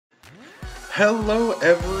Hello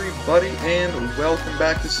everybody and welcome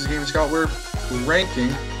back. This is Game Scott. We're ranking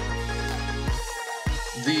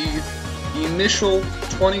the initial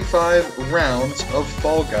 25 rounds of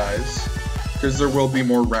Fall Guys, because there will be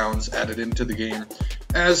more rounds added into the game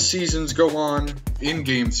as seasons go on,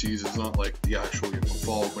 in-game seasons, not like the actual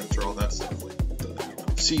fall, winter, all that stuff, like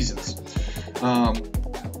the seasons.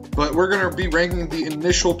 But we're going to be ranking the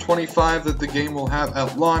initial 25 that the game will have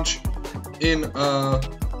at launch in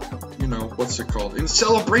in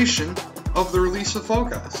celebration of the release of Fall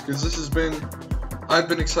Guys, because I've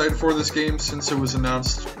been excited for this game since it was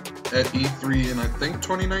announced at E3 in, I think,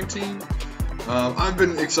 2019. I've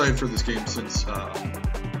been excited for this game since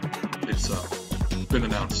it's been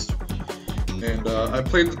announced. And I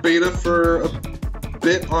played the beta for a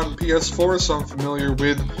bit on PS4, so I'm familiar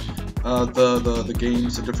with the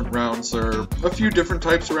games, the different rounds. There are a few different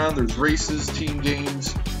types around. There's races, team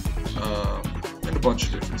games, and a bunch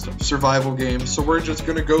of different stuff. Survival games. So we're just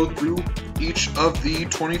going to go through each of the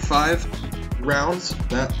 25 rounds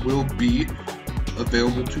that will be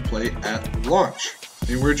available to play at launch.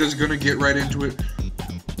 And we're just going to get right into it.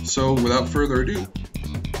 So without further ado,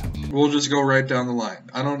 we'll just go right down the line.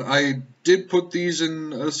 I did put these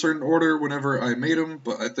in a certain order whenever I made them,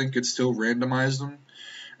 but I think it still randomized them.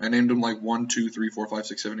 I named them like 1, 2, 3, 4, 5,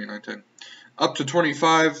 6, 7, 8, 9, 10. Up to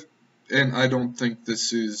 25, and I don't think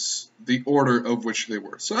this is the order of which they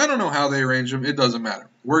were. So I don't know how they arrange them. It doesn't matter.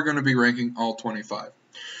 We're going to be ranking all 25.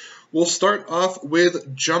 We'll start off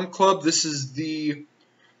with Jump Club. This is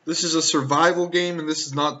a survival game, and this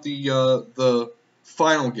is not the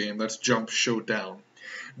final game. That's Jump Showdown.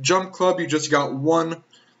 Jump Club, you just got one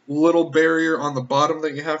little barrier on the bottom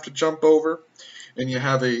that you have to jump over, and you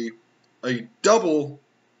have a double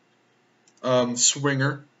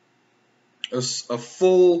swinger, a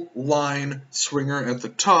full line swinger at the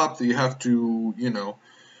top that you have to,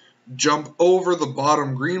 jump over the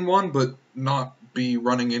bottom green one, but not be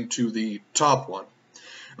running into the top one.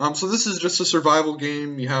 So this is just a survival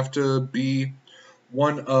game. You have to be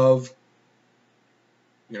one of,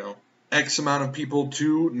 X amount of people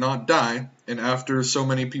to not die, and after so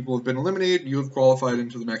many people have been eliminated, you have qualified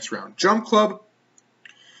into the next round. Jump Club,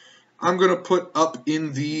 I'm going to put up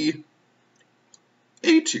in the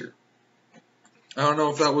A tier. I don't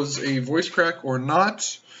know if that was a voice crack or not,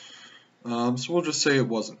 so we'll just say it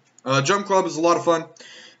wasn't. Jump Club is a lot of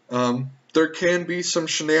fun. There can be some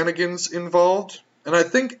shenanigans involved, and I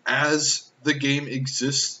think as the game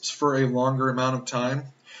exists for a longer amount of time,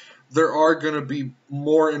 there are going to be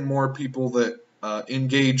more and more people that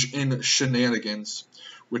engage in shenanigans,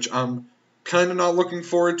 which I'm kind of not looking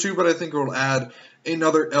forward to, but I think it will add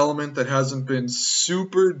another element that hasn't been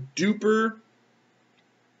super duper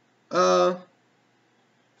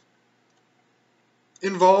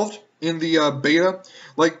involved in the beta.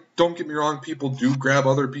 Like, don't get me wrong, people do grab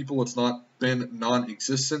other people. It's not been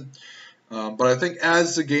non-existent. But I think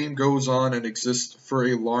as the game goes on and exists for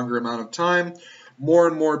a longer amount of time, more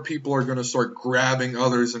and more people are going to start grabbing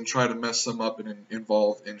others and try to mess them up and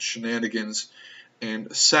involve in shenanigans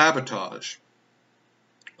and sabotage.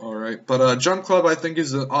 Alright, but Jump Club I think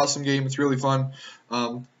is an awesome game. It's really fun.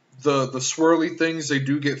 The swirly things, they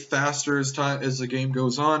do get faster as the game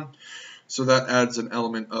goes on, so that adds an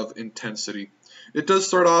element of intensity. It does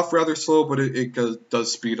start off rather slow, but it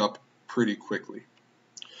does speed up pretty quickly.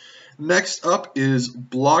 Next up is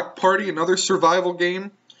Block Party, another survival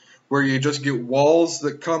game where you just get walls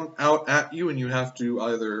that come out at you, and you have to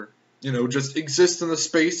either, just exist in the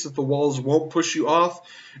space that the walls won't push you off,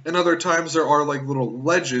 and other times there are like little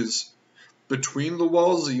ledges between the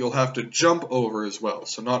walls that you'll have to jump over as well.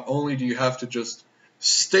 So not only do you have to just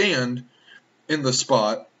stand in the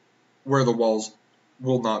spot where the walls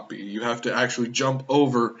will not be, you have to actually jump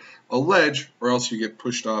over a ledge or else you get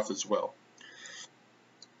pushed off as well.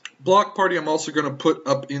 Block Party I'm also going to put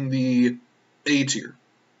up in the A tier.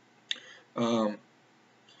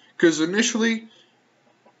 Because initially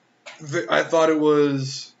I thought it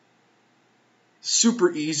was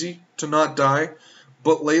super easy to not die,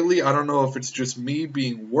 but lately I don't know if it's just me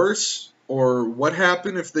being worse or what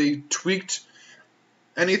happened, if they tweaked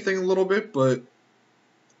anything a little bit, but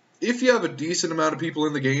if you have a decent amount of people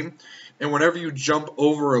in the game, and whenever you jump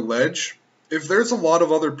over a ledge, if there's a lot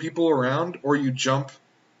of other people around, or you jump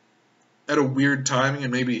at a weird timing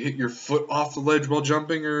and maybe hit your foot off the ledge while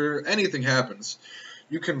jumping, or anything happens,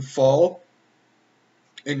 you can fall,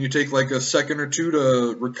 and you take like a second or two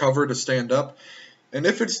to recover to stand up. And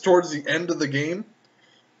if it's towards the end of the game,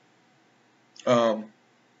 and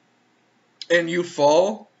you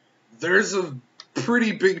fall, there's a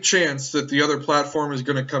pretty big chance that the other platform is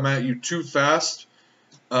going to come at you too fast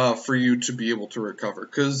for you to be able to recover.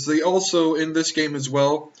 Because they also, in this game as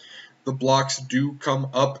well, the blocks do come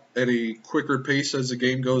up at a quicker pace as the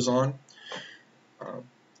game goes on.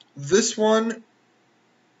 This one,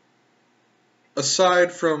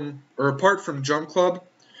 apart from Jump Club,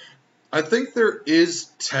 I think there is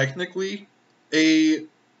technically a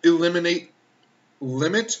eliminate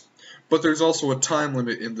limit, but there's also a time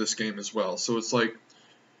limit in this game as well. So it's like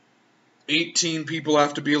 18 people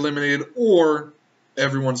have to be eliminated, or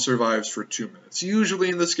everyone survives for 2 minutes. Usually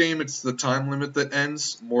in this game, it's the time limit that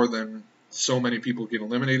ends more than so many people get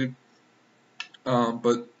eliminated.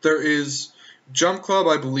 But there is Jump Club,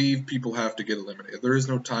 I believe people have to get eliminated. There is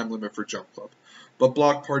no time limit for Jump Club. But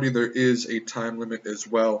Block Party, there is a time limit as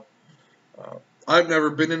well. I've never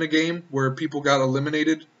been in a game where people got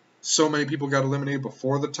eliminated. So many people got eliminated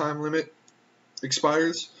before the time limit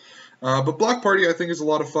expires. But Block Party, I think, is a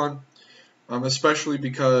lot of fun. Especially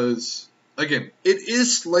because, again, it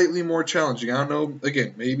is slightly more challenging. I don't know,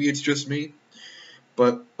 again, maybe it's just me.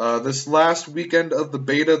 But this last weekend of the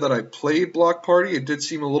beta that I played Block Party, it did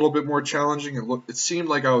seem a little bit more challenging. It seemed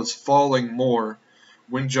like I was falling more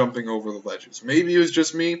when jumping over the ledges. Maybe it was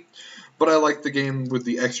just me, but I like the game with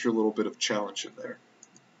the extra little bit of challenge in there.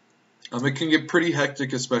 It can get pretty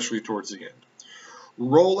hectic, especially towards the end.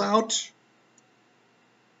 Rollout,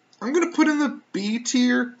 I'm going to put in the B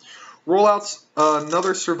tier. Rollout's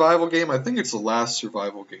another survival game. I think it's the last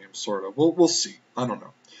survival game, sort of. We'll see. I don't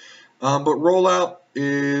know. But Rollout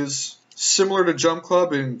is similar to Jump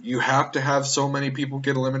Club, and you have to have so many people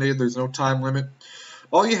get eliminated. There's no time limit.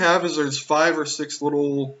 All you have is there's 5 or 6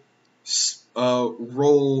 little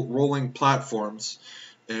rolling platforms,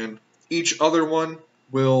 and each other one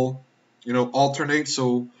will, alternate.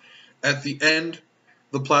 So at the end,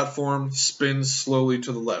 the platform spins slowly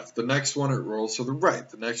to the left. The next one, it rolls to the right.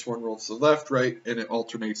 The next one rolls to the left, right, and it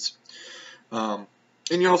alternates. And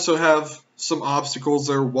you also have some obstacles.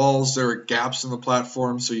 There are walls. There are gaps in the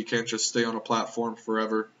platform, so you can't just stay on a platform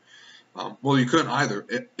forever. Well, you couldn't either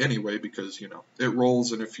anyway, because, it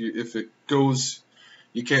rolls, and if it goes,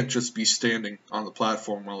 you can't just be standing on the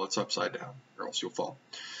platform while it's upside down, or else you'll fall.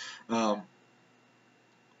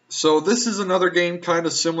 So this is another game kind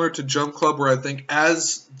of similar to Jump Club, where I think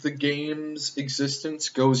as the game's existence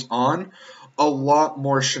goes on, a lot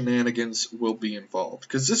more shenanigans will be involved.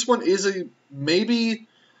 Because this one is maybe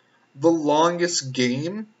the longest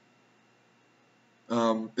game,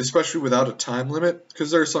 especially without a time limit,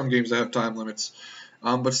 because there are some games that have time limits.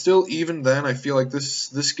 But still, even then, I feel like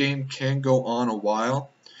this game can go on a while,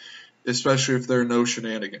 especially if there are no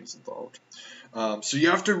shenanigans involved. So you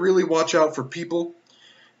have to really watch out for people.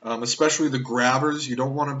 Especially the grabbers. You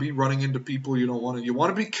don't want to be running into people. You want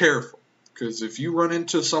to be careful, because if you run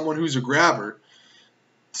into someone who's a grabber,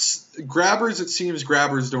 it seems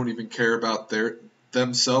grabbers don't even care about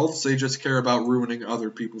themselves. They just care about ruining other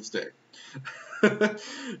people's day.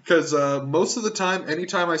 Because most of the time,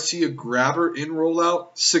 anytime I see a grabber in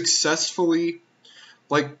Rollout successfully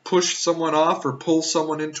push someone off or pull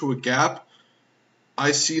someone into a gap,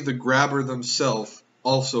 I see the grabber themselves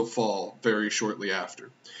also fall very shortly after.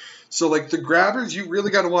 So the grabbers, you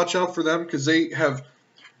really got to watch out for them, because they have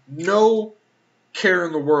no care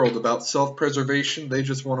in the world about self-preservation. They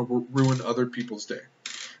just want to ruin other people's day.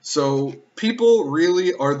 So people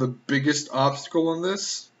really are the biggest obstacle in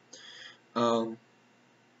this. I've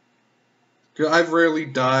rarely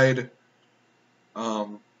died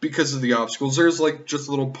because of the obstacles. There's just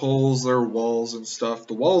little poles, there are walls and stuff.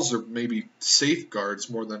 The walls are maybe safeguards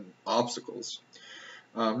more than obstacles.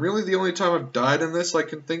 Really, the only time I've died in this I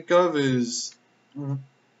can think of is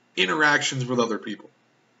interactions with other people.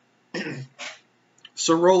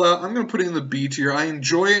 So Rollout, I'm going to put it in the B tier. I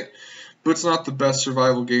enjoy it, but it's not the best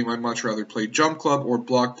survival game. I'd much rather play Jump Club or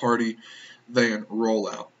Block Party than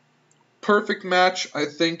Rollout. Perfect Match, I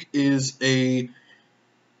think, is a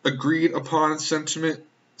agreed upon sentiment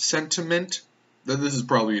that this is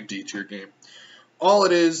probably a D tier game. All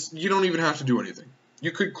it is, you don't even have to do anything.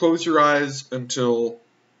 You could close your eyes until,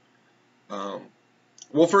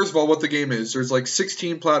 well, first of all, what the game is, there's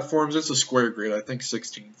 16 platforms. It's a square grid, I think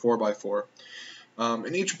 16, 4x4.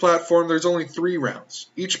 In each platform, there's only 3 rounds.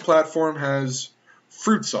 Each platform has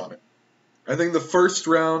fruits on it. I think the first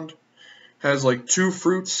round has 2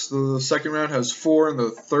 fruits, the second round has 4, and the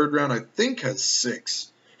third round, I think, has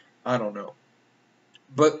 6. I don't know.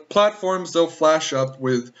 But platforms, they'll flash up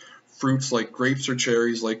with fruits like grapes or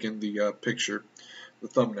cherries, like in the picture. The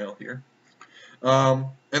thumbnail here. And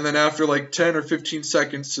then after 10 or 15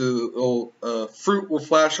 seconds, fruit will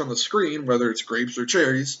flash on the screen, whether it's grapes or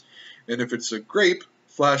cherries. And if it's a grape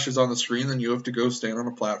flashes on the screen, then you have to go stand on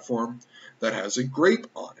a platform that has a grape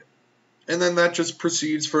on it. And then that just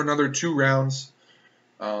proceeds for another 2 rounds,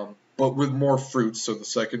 but with more fruits. So the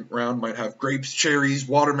second round might have grapes, cherries,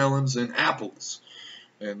 watermelons, and apples.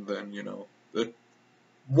 And then, the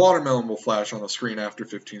watermelon will flash on the screen after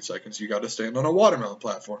 15 seconds. You got to stand on a watermelon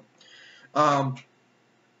platform.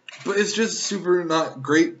 But it's just super not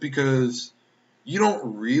great because you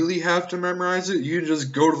don't really have to memorize it. You can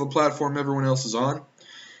just go to the platform everyone else is on.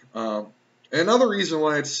 Another reason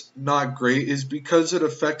why it's not great is because it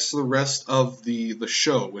affects the rest of the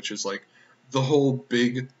show, which is like the whole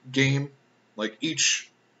big game. Like each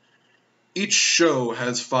show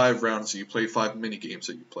has 5 rounds that you play, 5 mini games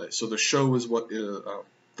that you play. So the show is what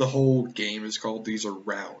the whole game is called. These are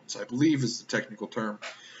rounds, I believe, is the technical term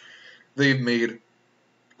they've made.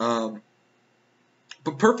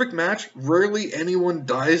 But Perfect Match, rarely anyone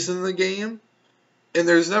dies in the game, and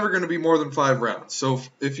there's never going to be more than 5 rounds. So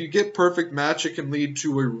if you get Perfect Match, it can lead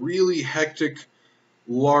to a really hectic,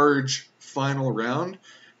 large final round,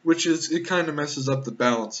 which it kind of messes up the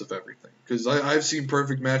balance of everything. Because I've seen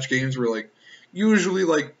Perfect Match games where usually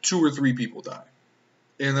 2 or 3 people die.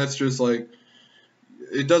 And that's just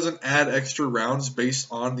it doesn't add extra rounds based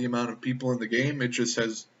on the amount of people in the game. It just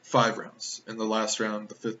has 5 rounds. And the last round,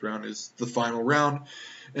 the 5th round, is the final round.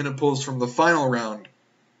 And it pulls from the final round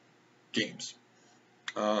games.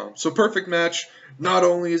 So Perfect Match, not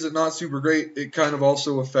only is it not super great, it kind of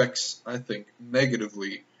also affects, I think,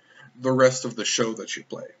 negatively the rest of the show that you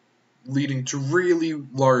play, leading to really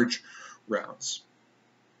large rounds.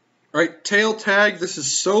 Alright, Tail Tag. This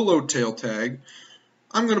is solo Tail Tag.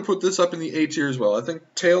 I'm going to put this up in the A tier as well. I think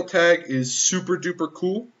Tail Tag is super duper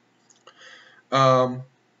cool. I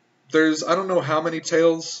don't know how many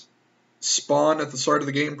tails spawn at the start of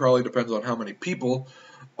the game. Probably depends on how many people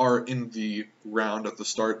are in the round at the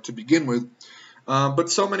start to begin with. But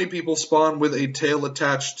so many people spawn with a tail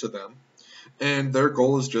attached to them. And their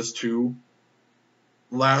goal is just to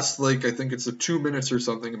last, I think it's 2 minutes or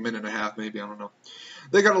something, 1.5 minutes maybe, I don't know.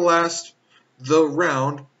 They gotta last the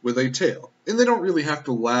round with a tail. And they don't really have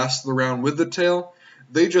to last the round with the tail.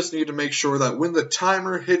 They just need to make sure that when the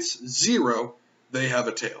timer hits 0, they have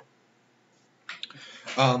a tail.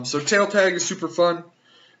 So Tail Tag is super fun.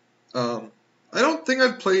 I don't think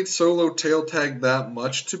I've played solo Tail Tag that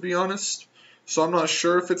much, to be honest. So I'm not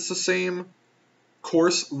sure if it's the same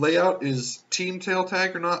course layout as Team Tail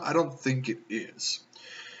Tag or not. I don't think it is.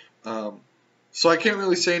 So I can't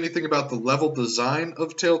really say anything about the level design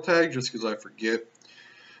of Tail Tag just because I forget.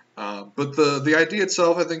 But the idea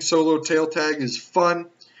itself, I think solo Tail Tag is fun.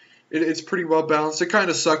 It's pretty well balanced. It kind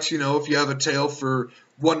of sucks, if you have a tail for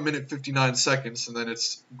 1 minute 59 seconds and then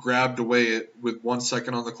it's grabbed away with 1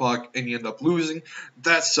 second on the clock and you end up losing.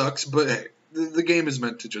 That sucks, but hey, the game is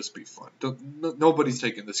meant to just be fun. Nobody's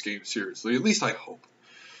taking this game seriously. At least I hope.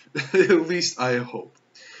 At least I hope.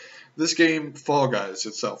 This game, Fall Guys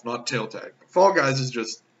itself, not Tail Tag. Fall Guys is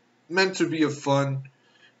just meant to be a fun,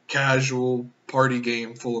 casual party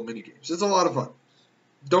game full of mini games. It's a lot of fun.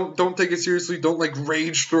 Don't take it seriously. Don't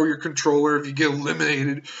rage throw your controller if you get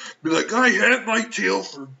eliminated. Be like, I had my tail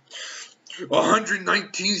for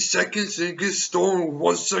 119 seconds and it gets stolen with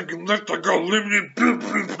 1 second left. I got eliminated.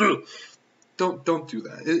 Don't do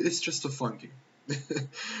that. It's just a fun game.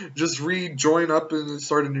 Just rejoin up and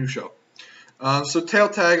start a new show. So Tail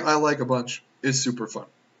Tag, I like a bunch. It's super fun.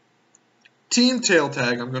 Team Tail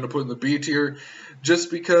Tag, I'm going to put in the B tier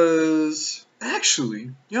just because,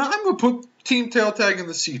 actually, I'm going to put Team Tail Tag in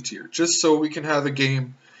the C tier just so we can have a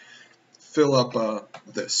game fill up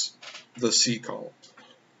the C column.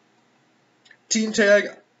 Team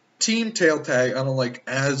Tail Tag, I don't like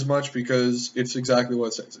as much because it's exactly what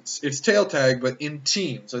it says. It's Tail Tag, but in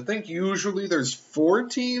teams. I think usually there's 4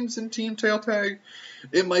 teams in Team Tail Tag.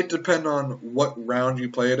 It might depend on what round you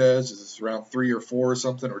play it as. Is it round 3 or 4 or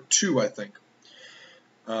something? Or 2, I think.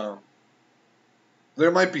 There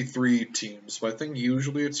might be 3 teams, but I think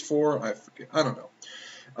usually it's 4. I forget. I don't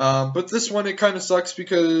know. But this one, it kind of sucks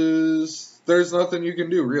because there's nothing you can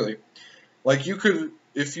do, really. You could,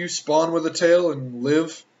 if you spawn with a tail and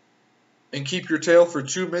live and keep your tail for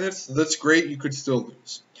 2 minutes, that's great. You could still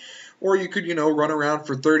lose. Or you could, run around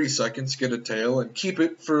for 30 seconds, get a tail, and keep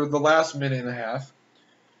it for the last 1.5 minutes,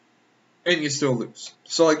 and you still lose.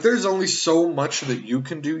 So, there's only so much that you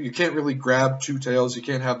can do. You can't really grab 2 tails. You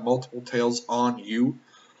can't have multiple tails on you.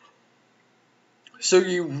 So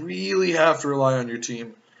you really have to rely on your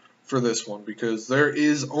team for this one because there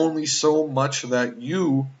is only so much that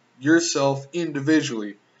you, yourself,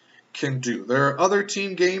 individually can do. There are other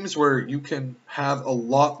team games where you can have a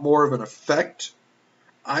lot more of an effect,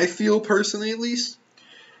 I feel personally at least.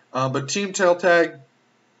 But Team Tail Tag,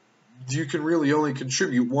 you can really only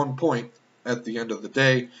contribute 1 point at the end of the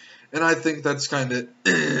day. and I think that's kind of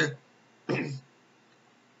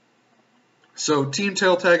So Team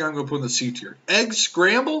Tail Tag, I'm going to put in the C tier. Egg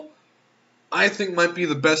Scramble, I think might be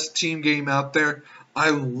the best team game out there.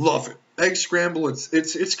 I love it. Egg Scramble,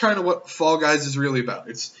 it's kind of what Fall Guys is really about.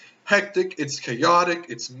 It's hectic, it's chaotic,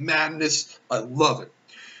 it's madness. I love it.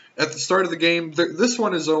 At the start of the game, this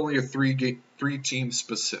one is only a three-team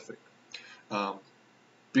specific,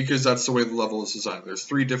 because that's the way the level is designed. There's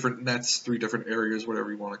 3 different nets, 3 different areas,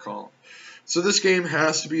 whatever you want to call them. So this game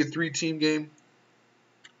has to be a 3-team game.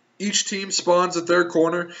 Each team spawns at their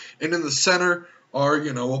corner, and in the center are,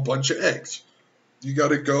 a bunch of eggs.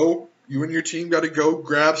 You and your team got to go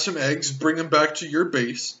grab some eggs, bring them back to your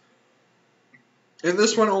base. In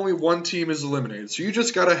this one, only one team is eliminated. So you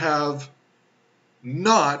just got to have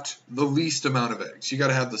not the least amount of eggs. You got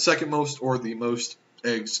to have the second most or the most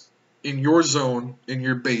eggs in your zone, in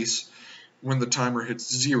your base, when the timer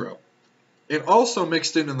hits 0. And also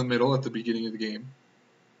mixed in the middle at the beginning of the game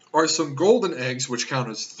are some golden eggs, which count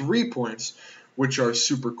as 3 points, which are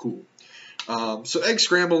super cool. So Egg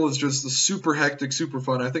Scramble is just the super hectic, super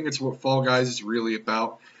fun. I think it's what Fall Guys is really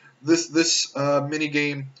about. This mini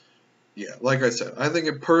game, yeah, like I said, I think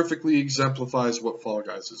it perfectly exemplifies what Fall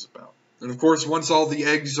Guys is about. And of course, once all the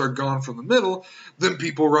eggs are gone from the middle, then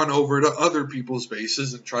people run over to other people's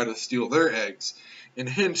bases and try to steal their eggs. And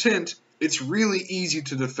hint, hint, it's really easy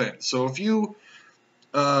to defend. So if you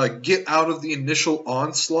get out of the initial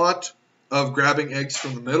onslaught of grabbing eggs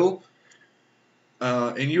from the middle,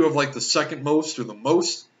 and you have like the second most or the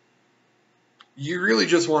most, you really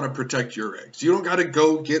just want to protect your eggs. You don't got to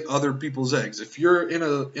go get other people's eggs. If you're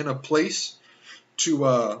in a place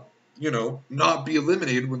to not be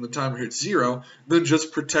eliminated when the timer hits 0, then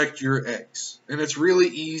just protect your eggs. And it's really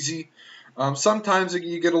easy. Sometimes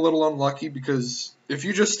you get a little unlucky because if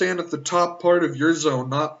you just stand at the top part of your zone,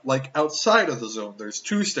 not like outside of the zone, there's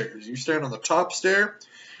 2 stairs. You stand on the top stair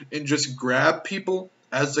and just grab people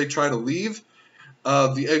as they try to leave.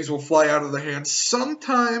 The eggs will fly out of the hands.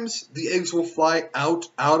 Sometimes the eggs will fly out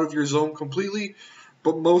of your zone completely,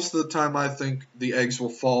 but most of the time I think the eggs will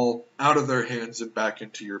fall out of their hands and back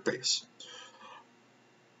into your base.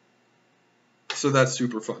 So that's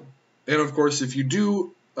super fun. And of course, if you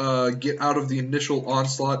do get out of the initial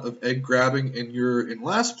onslaught of egg grabbing and you're in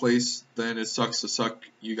last place, then it sucks to suck.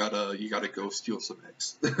 You gotta go steal some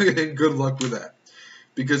eggs. And good luck with that.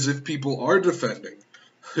 Because if people are defending,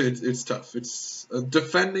 it's tough.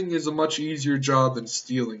 Defending is a much easier job than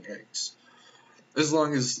stealing eggs, as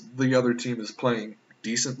long as the other team is playing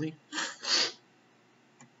decently.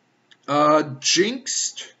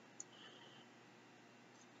 Jinxed,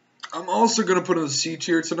 I'm also going to put in the C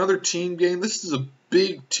tier. It's another team game. This is a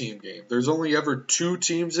big team game. There's only ever 2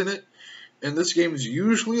 teams in it, and this game is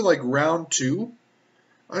usually like round 2,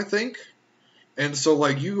 I think. And so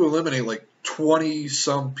like you eliminate like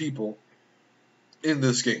 20-some people in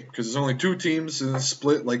this game because there's only 2 teams and it's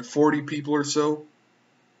split like 40 people or so.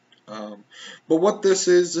 But what this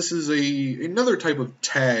is another type of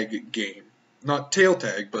tag game, not tail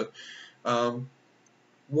tag, but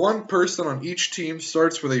one person on each team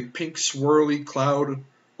starts with a pink swirly cloud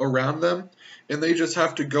around them, and they just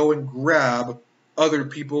have to go and grab other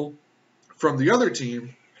people from the other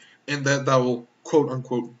team, and that will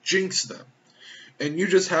quote-unquote jinx them. And you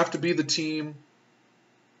just have to be the team.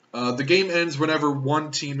 The game ends whenever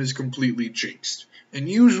one team is completely jinxed, and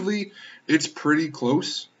usually it's pretty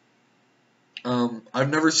close. I've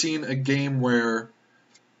never seen a game where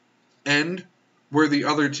the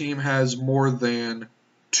other team has more than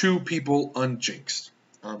 2 people unjinxed,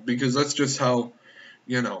 because that's just how,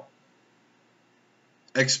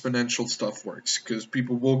 exponential stuff works, because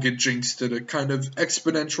people will get jinxed at a kind of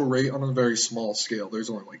exponential rate on a very small scale. There's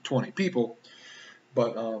only like 20 people,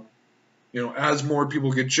 but, as more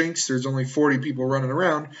people get jinxed, there's only 40 people running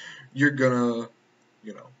around, you're gonna,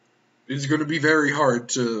 it's gonna be very hard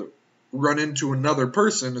to run into another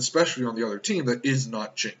person, especially on the other team, that is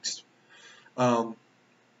not jinxed.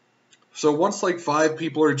 So once like 5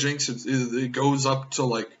 people are jinxed, it goes up to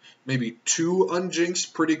like maybe 2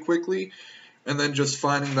 unjinxed pretty quickly, and then just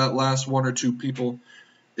finding that last 1 or 2 people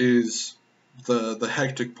is the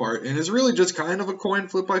hectic part, and it's really just kind of a coin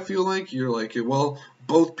flip. I feel like you're like, well,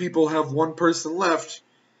 both people have 1 person left,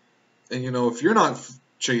 and if you're not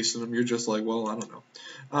chasing them, you're just like, well, I don't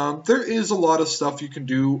know. There is a lot of stuff you can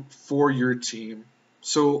do for your team,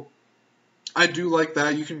 so I do like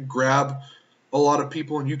that. You can grab a lot of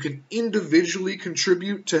people, and you can individually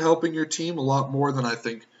contribute to helping your team a lot more than I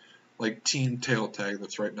think like Team Tail Tag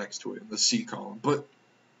that's right next to it in the C column. But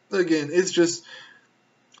again, it's just,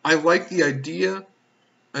 I like the idea,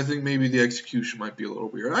 I think maybe the execution might be a little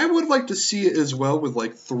weird. I would like to see it as well with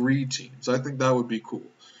like 3 teams. I think that would be cool.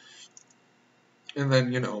 And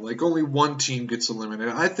then, like only one team gets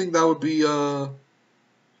eliminated. I think that would be at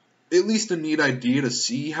least a neat idea to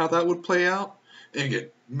see how that would play out. And again,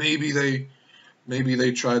 maybe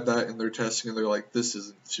they tried that in their testing and they're like, this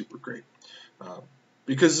isn't super great.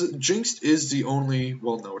 Because Jinxed is the only,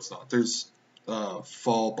 well, no, it's not. There's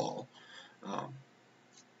Fall Ball.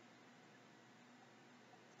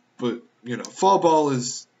 But, Fall Ball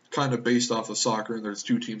is kind of based off of soccer, and there's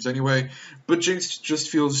 2 teams anyway. But Jinxed just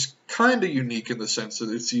feels kind of unique in the sense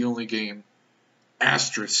that it's the only game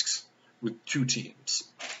asterisks with 2 teams.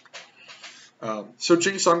 So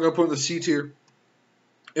Jinx, I'm going to put in the C tier.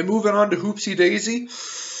 And moving on to Hoopsie Daisy,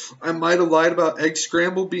 I might have lied about Egg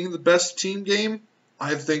Scramble being the best team game.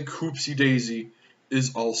 I think Hoopsie Daisy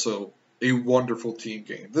is also a wonderful team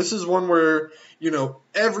game. This is one where,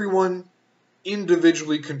 everyone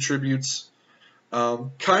individually contributes,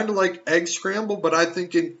 kind of like Egg Scramble, but I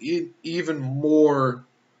think in an even more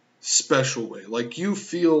special way. Like, you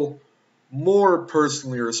feel more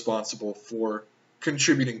personally responsible for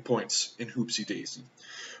contributing points in Hoopsie Daisy.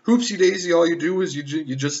 Hoopsie Daisy, all you do is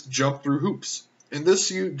you just jump through hoops. And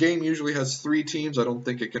this game usually has 3 teams. I don't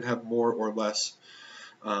think it can have more or less.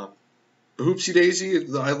 Hoopsie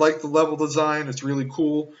Daisy, I like the level design. It's really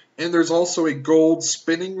cool. And there's also a gold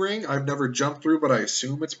spinning ring. I've never jumped through, but I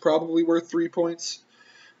assume it's probably worth 3 points.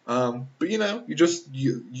 But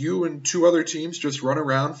you and 2 other teams just run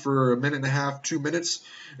around for 1.5 minutes, 2 minutes,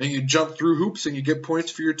 and you jump through hoops and you get points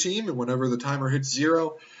for your team. And whenever the timer hits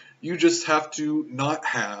 0, you just have to not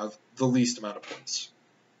have the least amount of points.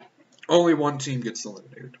 Only one team gets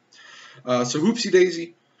eliminated. So Hoopsie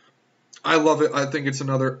Daisy, I love it. I think it's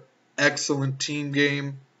another excellent team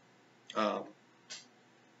game.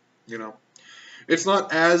 It's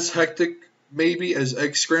not as hectic maybe as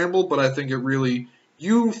Egg Scramble, but I think it really,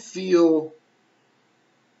 you feel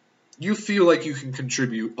like you can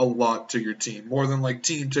contribute a lot to your team, more than like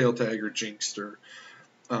Team Tail Tag or Jinxed or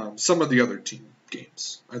some of the other team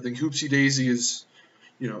games. I think Hoopsie Daisy is,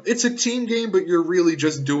 it's a team game, but you're really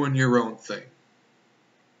just doing your own thing.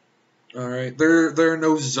 All right, there are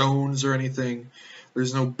no zones or anything.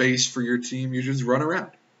 There's no base for your team. You just run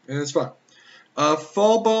around, and it's fun.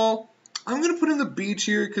 Fall Ball, I'm going to put in the B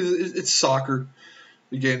tier because it's soccer.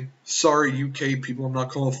 Again, sorry UK people, I'm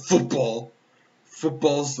not calling it football.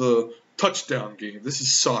 Football's the touchdown game. This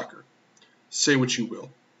is soccer. Say what you will.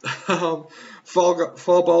 Fall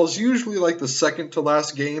Ball is usually like the second to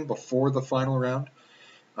last game before the final round.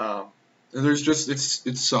 And there's just,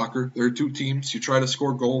 it's soccer. There are 2 teams. You try to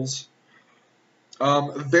score goals.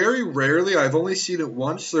 Very rarely, I've only seen it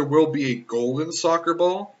once, there will be a golden soccer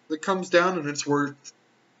ball that comes down, and it's worth,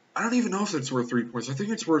 I don't even know if it's worth 3 points. I think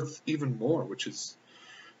it's worth even more, which is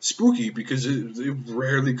spooky because it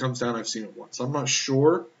rarely comes down. I've seen it once. I'm not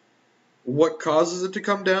sure what causes it to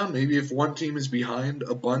come down. Maybe if one team is behind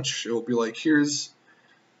a bunch, it'll be like, here's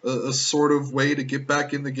a sort of way to get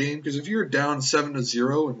back in the game. Because if you're down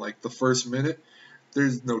 7-0 in like the first minute,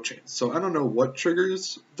 there's no chance. So I don't know what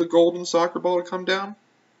triggers the golden soccer ball to come down.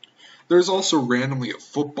 There's also randomly a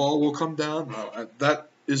football will come down. That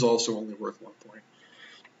is also only worth 1 point.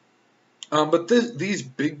 But these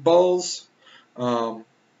big balls,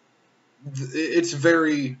 it's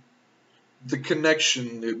very, the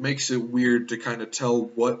connection, it makes it weird to kind of tell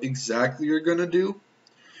what exactly you're going to do.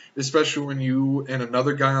 Especially when you and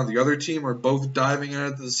another guy on the other team are both diving at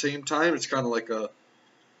it at the same time. It's kind of like a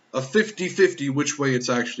 50-50 which way it's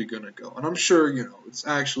actually going to go. And I'm sure, it's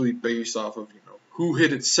actually based off of, who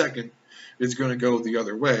hit it second is going to go the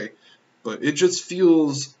other way. But it just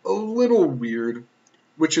feels a little weird,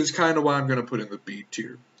 which is kind of why I'm going to put in the B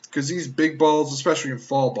tier. Because these big balls, especially in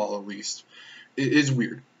Fall Ball at least, it is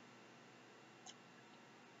weird.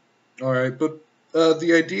 Alright, but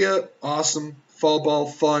the idea, awesome. Fall Ball,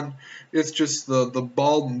 fun. It's just the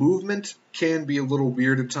ball movement can be a little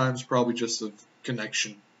weird at times, probably just of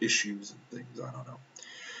connection issues and things. I don't know.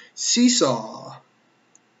 Seesaw.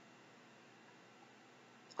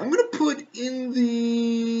 I'm going to put in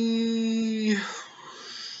the...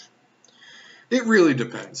 It really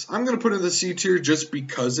depends. I'm going to put in the C tier just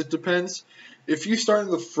because it depends. If you start in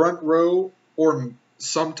the front row or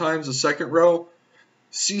sometimes the second row,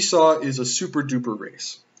 Seesaw is a super duper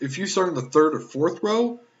race. If you start in the third or fourth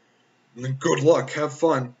row, then good luck, have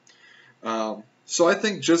fun. So I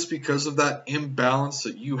think just because of that imbalance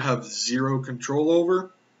that you have zero control over,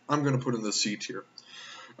 I'm going to put in the C tier.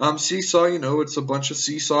 Seesaw, it's a bunch of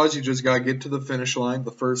seesaws. You just got to get to the finish line.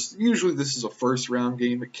 Usually this is a first round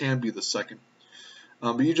game. It can be the second.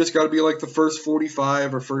 But you just got to be like the first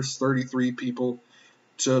 45 or first 33 people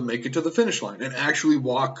to make it to the finish line and actually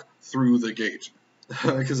walk through the gate.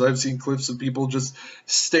 Because I've seen clips of people just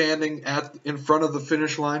standing in front of the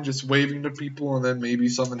finish line, just waving to people, and then maybe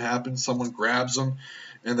something happens, someone grabs them,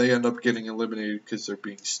 and they end up getting eliminated because they're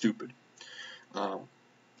being stupid. But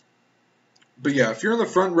yeah, if you're in the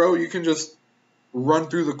front row, you can just run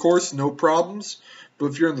through the course, no problems. But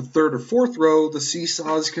if you're in the third or fourth row, the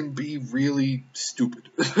seesaws can be really stupid.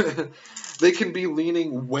 They can be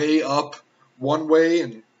leaning way up one way,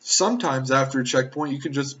 and sometimes after a checkpoint, you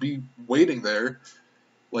can just be waiting there,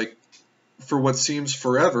 like, for what seems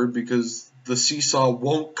forever, because the seesaw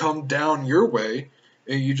won't come down your way,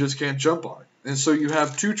 and you just can't jump on it. And so you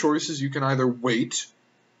have two choices. You can either wait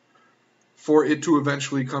for it to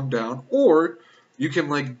eventually come down, or you can,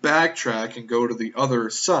 like, backtrack and go to the other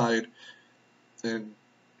side. And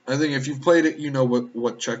I think if you've played it, you know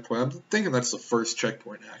what checkpoint. I'm thinking that's the first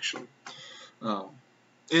checkpoint, actually. And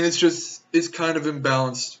it's kind of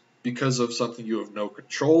imbalanced because of something you have no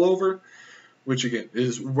control over, which, again,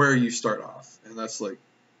 is where you start off. And that's like,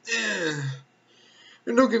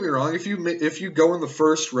 And don't get me wrong, if you go in the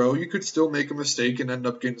first row, you could still make a mistake and end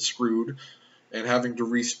up getting screwed and having to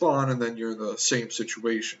respawn, and then you're in the same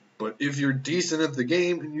situation. But if you're decent at the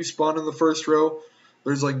game and you spawn in the first row,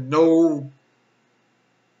 there's like no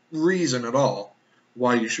reason at all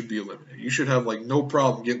why you should be eliminated. You should have like no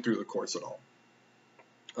problem getting through the course at all.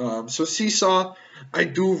 So Seesaw, I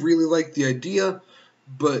do really like the idea,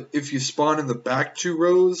 but if you spawn in the back two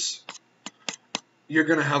rows, you're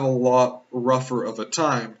going to have a lot rougher of a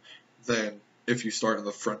time than if you start in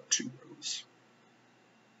the front two rows.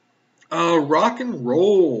 Rock and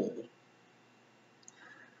Roll.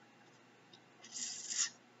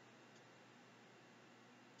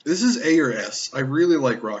 This is A or S. I really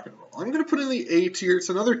like Rock and Roll. I'm going to put in the A tier. It's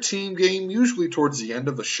another team game, usually towards the end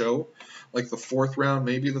of the show, like the fourth round,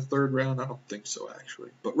 maybe the third round. I don't think so, actually.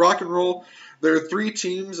 But Rock and Roll, there are 3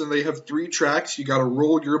 teams, and they have 3 tracks. You got to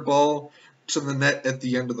roll your ball to the net at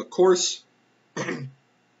the end of the course.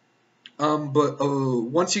 But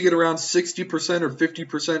once you get around 60% or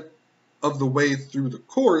 50% of the way through the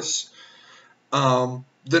course,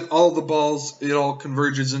 then all the balls, it all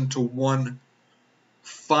converges into one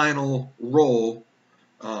final roll.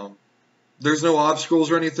 There's no obstacles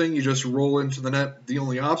or anything. You just roll into the net. The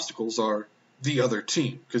only obstacles are the other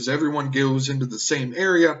team, because everyone goes into the same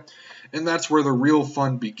area, and that's where the real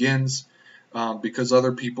fun begins, because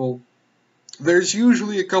other people, there's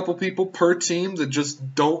usually a couple people per team that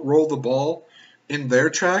just don't roll the ball in their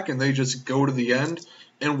track, and they just go to the end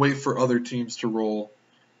and wait for other teams to roll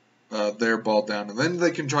their ball down, and then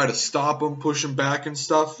they can try to stop them, push them back and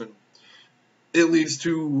stuff, and it leads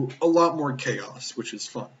to a lot more chaos, which is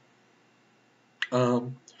fun.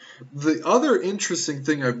 The other interesting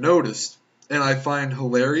thing I've noticed, and I find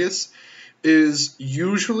hilarious, is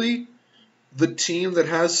usually the team that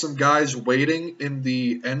has some guys waiting in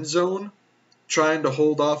the end zone trying to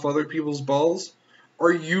hold off other people's balls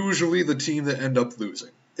are usually the team that end up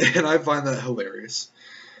losing. And I find that hilarious.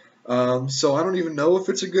 So I don't even know if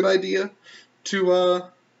it's a good idea to,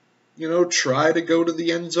 try to go to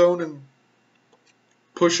the end zone and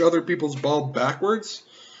push other people's ball backwards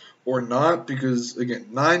or not, because, again,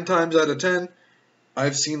 9 times out of 10,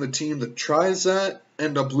 I've seen the team that tries that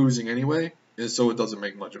end up losing anyway, and so it doesn't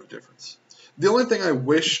make much of a difference. The only thing I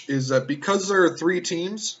wish is that because there are 3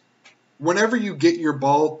 teams, whenever you get your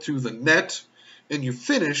ball to the net and you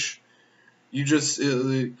finish,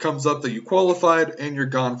 it comes up that you qualified and you're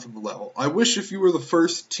gone from the level. I wish if you were the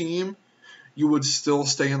first team, you would still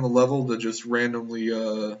stay in the level to just randomly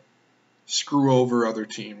screw over other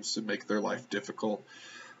teams to make their life difficult.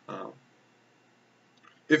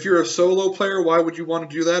 If you're a solo player, why would you want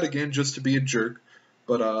to do that? Again, just to be a jerk.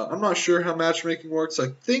 But I'm not sure how matchmaking works. I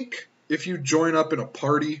think if you join up in a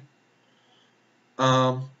party,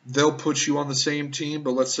 they'll put you on the same team,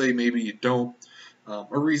 but let's say maybe you don't.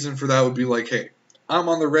 A reason for that would be like, hey, I'm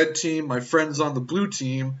on the red team, my friend's on the blue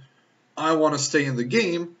team, I want to stay in the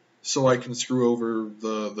game so I can screw over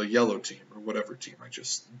the yellow team, or whatever team I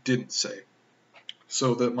just didn't say,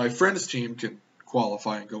 so that my friend's team can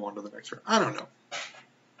qualify and go on to the next round. I don't know.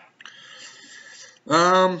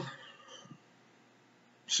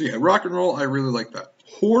 So yeah, Rock and Roll, I really like that.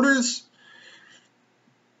 Hoarders,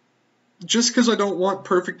 just because I don't want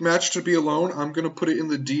Perfect Match to be alone, I'm going to put it in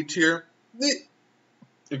the D tier.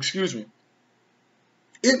 Excuse me.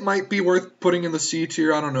 It might be worth putting in the C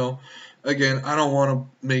tier, I don't know. Again, I don't want to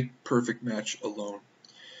make Perfect Match alone.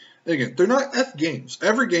 Again, they're not F games.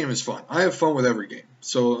 Every game is fun. I have fun with every game.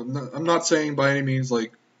 So I'm not saying by any means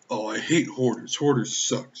like, oh, I hate Hoarders. Hoarders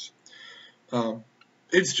sucks.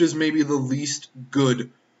 It's just maybe the least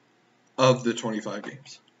good of the 25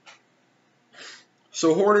 games.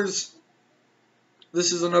 So Hoarders,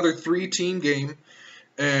 this is another 3-team game,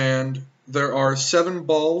 and there are 7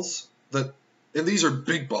 balls and these are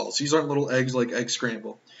big balls. These aren't little eggs like Egg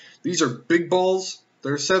Scramble. These are big balls.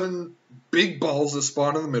 There are 7 big balls that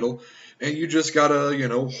spawn in the middle, and you just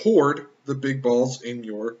gotta, hoard the big balls in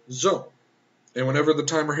your zone. And whenever the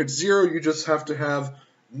timer hits 0, you just have to have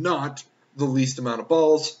not the least amount of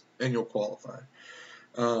balls, and you'll qualify.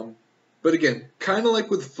 But again, kind of like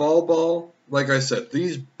with Fall Ball, like I said,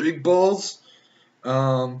 these big balls, they're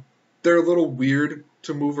a little weird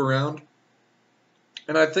to move around.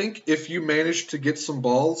 And I think if you manage to get some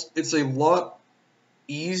balls, it's a lot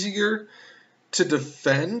easier to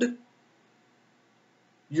defend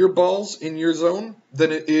your balls in your zone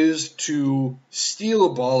than it is to steal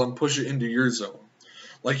a ball and push it into your zone.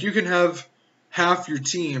 Like, you can have half your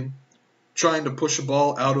team trying to push a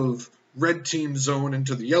ball out of red team zone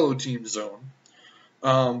into the yellow team zone.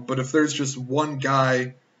 But if there's just one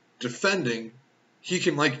guy defending, he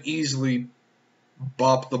can easily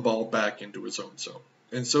bop the ball back into his own zone.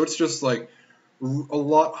 And so it's just a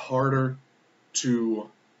lot harder to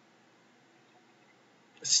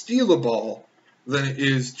steal a ball than it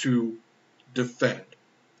is to defend.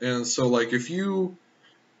 And so if you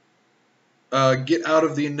get out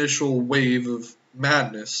of the initial wave of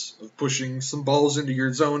madness of pushing some balls into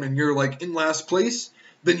your zone and you're in last place,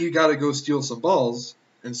 then you got to go steal some balls.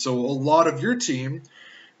 And so a lot of your team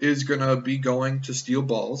is going to be going to steal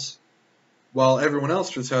balls, while everyone else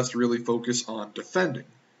just has to really focus on defending.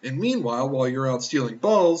 And meanwhile, while you're out stealing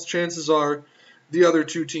balls, chances are the other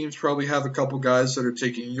 2 teams probably have a couple guys that are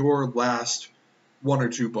taking your last 1 or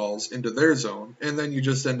 2 balls into their zone, and then you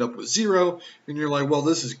just end up with 0, and you're like, well,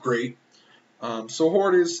 this is great. So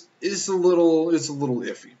Hoarders is a little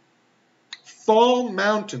iffy. Fall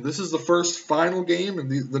Mountain, this is the first final game,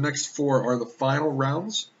 and the next 4 are the final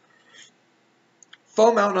rounds.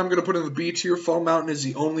 Fall Mountain, I'm going to put in the B tier. Fall Mountain is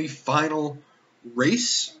the only final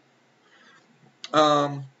race,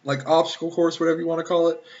 obstacle course, whatever you want to call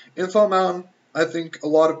it. In Fall Mountain, I think a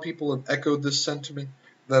lot of people have echoed this sentiment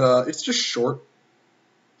that it's just short.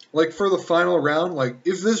 For the final round,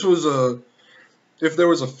 if there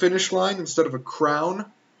was a finish line instead of a crown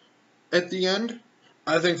at the end,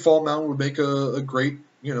 I think Fall Mountain would make a great,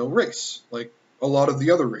 race, like a lot of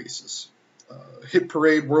the other races. Hit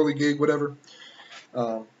Parade, Whirligig, whatever.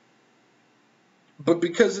 But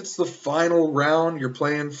because it's the final round, you're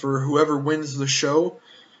playing for whoever wins the show.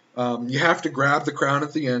 You have to grab the crown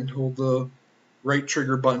at the end, hold the right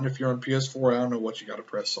trigger button if you're on PS4. I don't know what you got to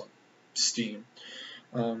press on Steam.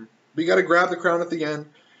 But you got to grab the crown at the end,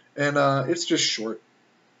 and it's just short.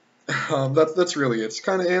 That's really it. It's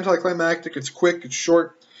kind of anticlimactic. It's quick. It's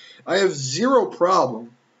short. I have zero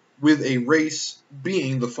problem with a race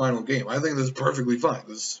being the final game. I think this is perfectly fine.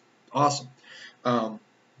 This is awesome.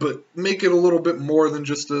 But make it a little bit more than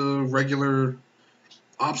just a regular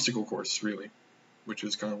obstacle course, really, which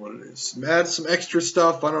is kind of what it is. Add some extra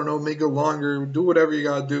stuff. I don't know, make it longer. Do whatever you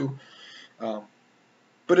gotta do.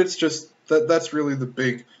 But it's just that's really the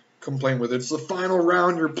big complaint with it. It's the final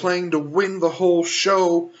round. You're playing to win the whole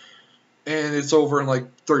show, and it's over in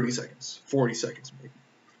 30 seconds, 40 seconds maybe.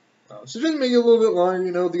 So just make it a little bit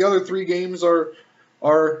longer. The other 3 games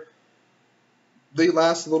they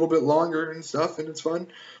last a little bit longer and stuff, and it's fun.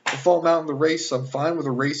 The Fall Mountain, the race, I'm fine with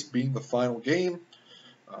a race being the final game.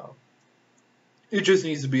 It just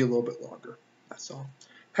needs to be a little bit longer. That's all.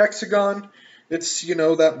 Hexagon, it's,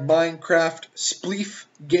 that Minecraft Spleef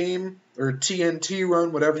game, or TNT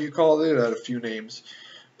run, whatever you call it. It had a few names.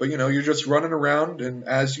 But, you're just running around, and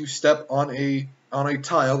as you step on a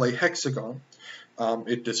tile, a hexagon,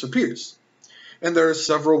 it disappears. And there are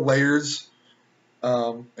several layers,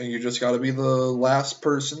 and you just got to be the last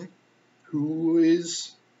person who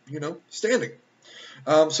is, standing.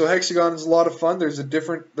 So Hexagon is a lot of fun. There's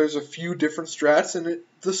a few different strats, and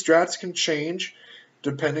the strats can change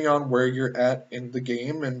depending on where you're at in the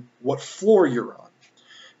game and what floor you're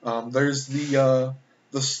on. There's the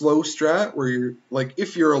slow strat where you're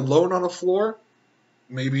if you're alone on a floor,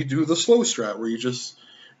 maybe do the slow strat where you just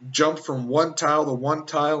jump from one tile to one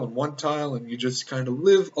tile and one tile, and you just kind of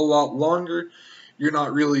live a lot longer. You're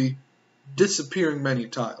not really disappearing many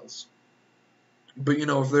tiles. But,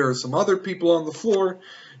 if there are some other people on the floor,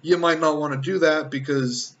 you might not want to do that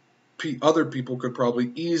because other people could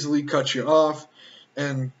probably easily cut you off,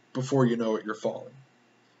 and before you know it, you're falling.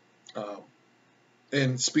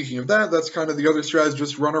 And speaking of that, that's kind of the other strategy.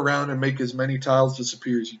 Just run around and make as many tiles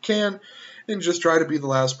disappear as you can, and just try to be the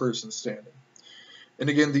last person standing. And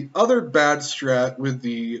again, the other bad strat with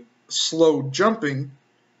the slow jumping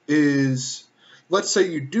is let's say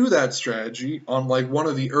you do that strategy on like one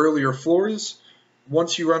of the earlier floors.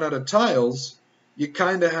 Once you run out of tiles, you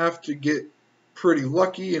kind of have to get pretty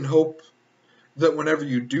lucky and hope that whenever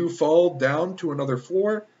you do fall down to another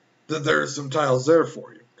floor, that there's some tiles there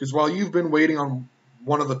for you. Because while you've been waiting on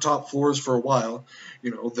one of the top floors for a while,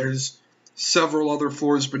 there's several other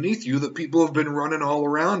floors beneath you that people have been running all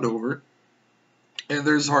around over, and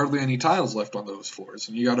there's hardly any tiles left on those floors.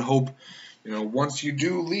 And you got to hope, once you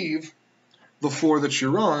do leave the floor that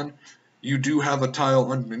you're on, you do have a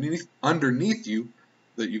tile underneath you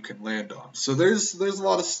that you can land on. So there's a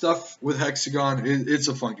lot of stuff with Hexagon. It's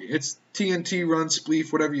a fun game. It's TNT Run,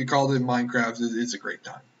 Spleef, whatever you called it in Minecraft. It's a great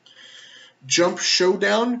time. Jump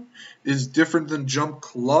Showdown is different than Jump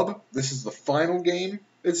Club. This is the final game.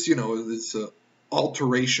 It's it's a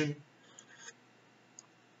alteration.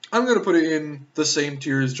 I'm gonna put it in the same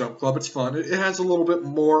tier as Jump Club. It's fun. It has a little bit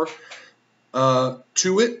more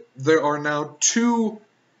to it. There are now two.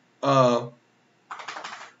 I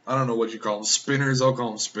don't know what you call them, spinners. I'll call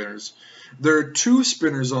them spinners. There are two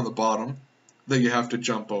spinners on the bottom that you have to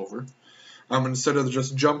jump over. Instead of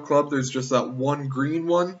just Jump Club, there's just that one green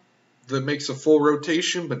one that makes a full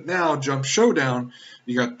rotation. But now, Jump Showdown,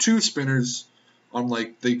 you got two spinners on,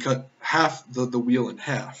 they cut half the wheel in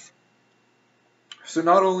half. So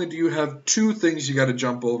not only do you have two things you got to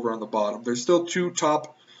jump over on the bottom, there's still two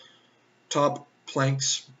top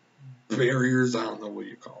planks, barriers, I don't know what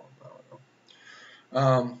you call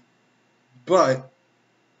them. But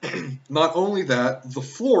not only that, the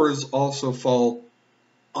floors also fall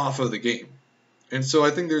off of the game. And so I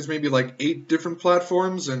think there's maybe 8 different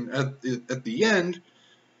platforms, and at the end,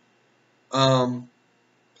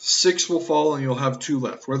 6 will fall and you'll have 2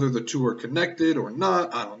 left. Whether the 2 are connected or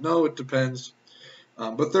not, I don't know, it depends.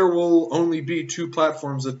 But there will only be 2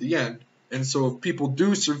 platforms at the end. And so if people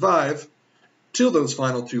do survive till those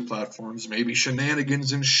final 2 platforms, maybe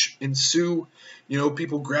shenanigans ensue,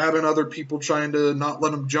 people grabbing other people, trying to not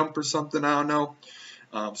let them jump or something, I don't know.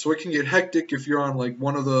 So it can get hectic if you're on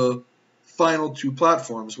one of the final 2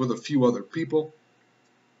 platforms with a few other people.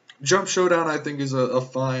 Jump Showdown, I think, is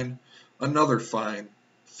another fine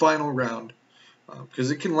final round, because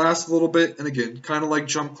it can last a little bit, and again, kind of like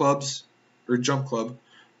Jump Club,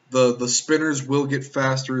 the spinners will get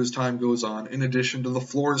faster as time goes on, in addition to the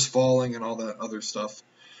floors falling and all that other stuff.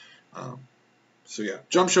 So yeah,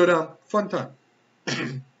 Jump Showdown, fun time.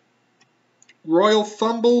 Royal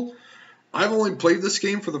Fumble, I've only played this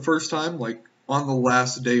game for the first time, on the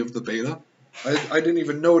last day of the beta. I didn't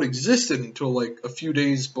even know it existed until, a few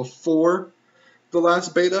days before the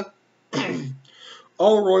last beta.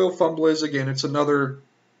 All Royal Fumble is, again, it's another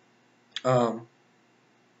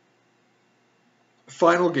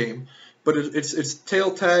final game, but it's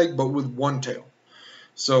tail tag, but with one tail.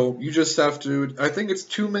 So you just have to, I think it's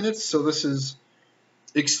 2 minutes, so this is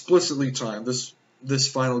explicitly timed. This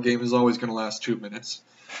final game is always going to last 2 minutes.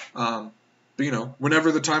 But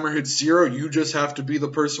whenever the timer hits 0, you just have to be the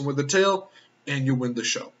person with the tail, and you win the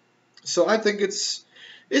show. So I think it's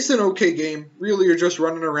an okay game. Really, you're just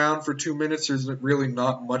running around for 2 minutes. There's really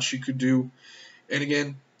not much you could do. And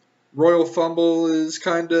again, Royal Fumble is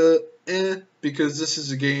kind of because this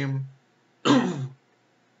is a game, I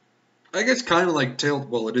guess kind of like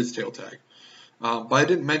it is tail tag. But I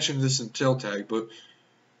didn't mention this in tail tag, but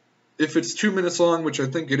if it's 2 minutes long, which I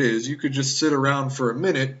think it is, you could just sit around for a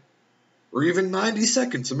minute, or even 90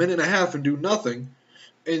 seconds, a minute and a half, and do nothing,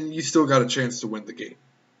 and you still got a chance to win the game.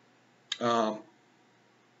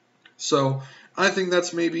 So I think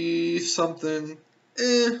that's maybe something,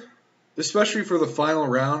 especially for the final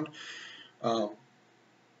round.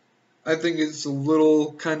 I think it's a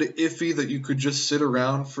little kind of iffy that you could just sit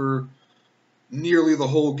around for nearly the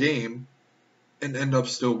whole game and end up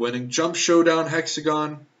still winning. Jump Showdown,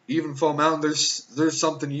 Hexagon, even Fall Mountain, there's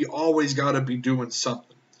something you always got to be doing something.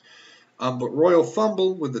 But Royal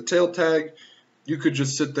Fumble with the tail tag, you could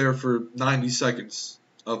just sit there for 90 seconds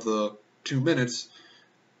of the 2 minutes,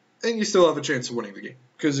 and you still have a chance of winning the game.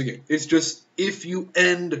 Because again, it's just if you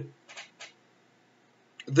end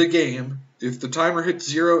the game, if the timer hits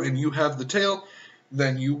 0 and you have the tail,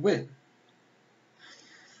 then you win.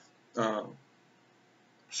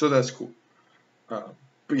 So that's cool. But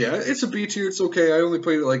yeah, it's a B tier. It's okay. I only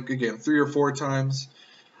played it again 3 or 4 times.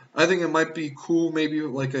 I think it might be cool, maybe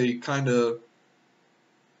a kind of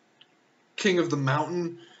King of the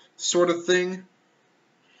Mountain sort of thing,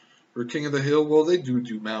 or King of the Hill. Well, they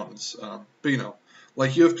do mountains, but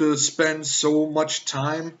you have to spend so much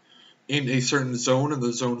time in a certain zone, and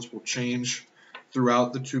the zones will change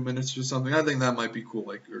throughout the 2 minutes or something. I think that might be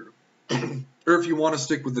cool. Or if you want to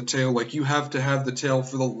stick with the tail, you have to have the tail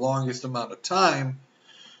for the longest amount of time.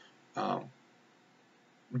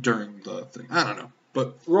 during the thing. I don't know.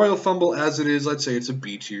 But Royal Fumble, as it is, I'd say it's a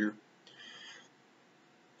B tier.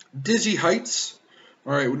 Dizzy Heights.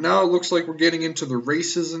 All right, now it looks like we're getting into the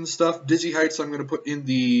races and stuff. Dizzy Heights, I'm going to put in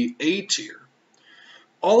the A tier.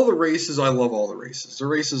 All the races, I love all the races. The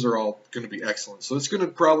races are all going to be excellent. So it's going to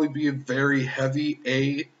probably be a very heavy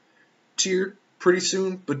A tier pretty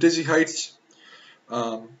soon. But Dizzy Heights,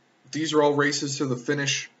 these are all races to the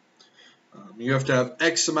finish. You have to have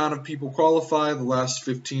X amount of people qualify. The last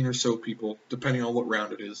 15 or so people, depending on what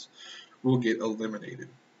round it is, will get eliminated.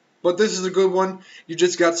 But this is a good one. You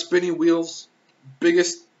just got spinny wheels.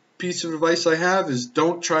 Biggest piece of advice I have is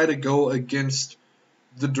don't try to go against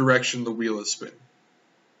the direction the wheel is spinning.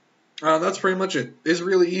 That's pretty much it. It's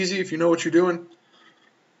really easy if you know what you're doing.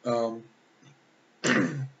 No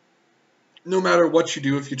matter what you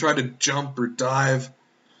do, if you try to jump or dive,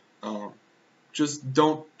 just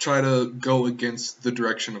don't try to go against the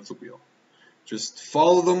direction of the wheel. Just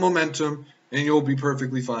follow the momentum and you'll be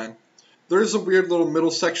perfectly fine. There's a weird little middle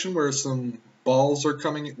section where some balls are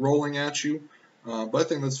rolling at you, but I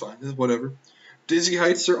think that's fine. It's whatever. Dizzy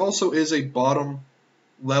Heights, there also is a bottom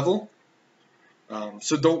level,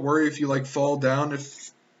 so don't worry if you fall down.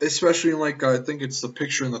 Especially in I think it's the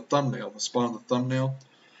picture in the thumbnail, the spot on the thumbnail,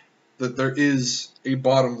 that there is a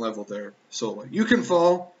bottom level there. So you can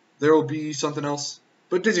fall. There will be something else,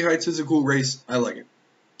 but Dizzy Heights is a cool race. I like it.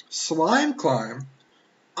 Slime Climb,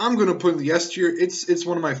 I'm going to put in the S tier. It's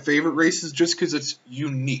one of my favorite races just because it's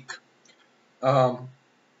unique. Because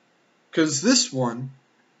this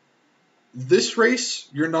race,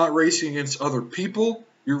 you're not racing against other people.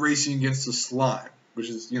 You're racing against the slime, which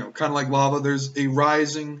is, kind of like lava. There's a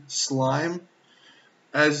rising slime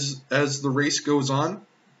as the race goes on.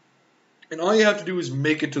 And all you have to do is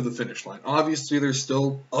make it to the finish line. Obviously, there's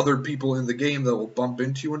still other people in the game that will bump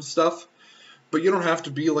into you and stuff. But you don't have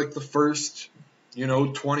to be the first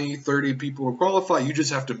 20, 30 people to qualify. You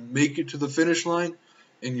just have to make it to the finish line,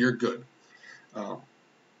 and you're good. And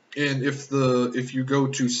if you go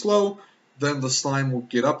too slow, then the slime will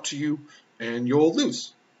get up to you, and you'll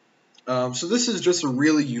lose. So this is just a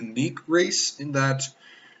really unique race in that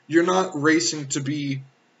you're not racing to be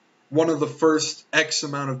one of the first X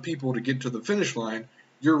amount of people to get to the finish line.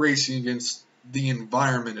 You're racing against the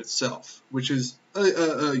environment itself, which is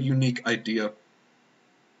a unique idea.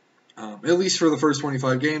 At least for the first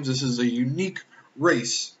 25 games, this is a unique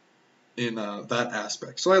race in that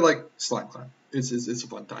aspect. So I like Slime Climb. It's a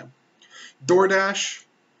fun time. DoorDash,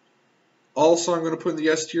 also I'm going to put in the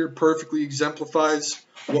S tier. Perfectly exemplifies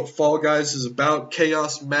what Fall Guys is about.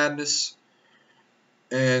 Chaos, madness,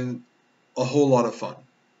 and a whole lot of fun.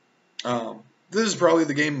 This is probably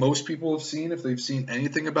the game most people have seen if they've seen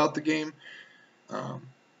anything about the game.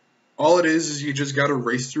 All it is you just got to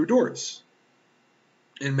race through doors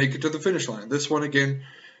and make it to the finish line. This one, again,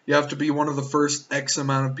 you have to be one of the first X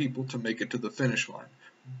amount of people to make it to the finish line.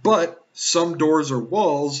 But some doors are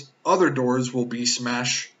walls, other doors will be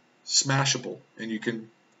smashable, and you can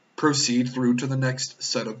proceed through to the next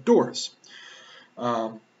set of doors.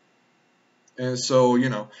 And so,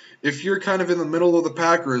 if you're kind of in the middle of the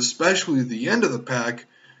pack, or especially the end of the pack,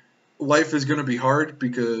 life is going to be hard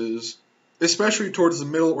because, especially towards the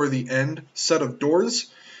middle or the end set of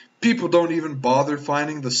doors, people don't even bother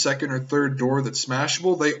finding the second or third door that's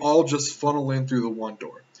smashable. They all just funnel in through the one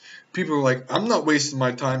door. People are like, I'm not wasting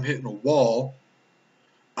my time hitting a wall.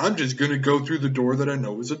 I'm just going to go through the door that I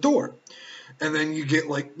know is a door. And then you get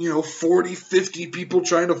 40, 50 people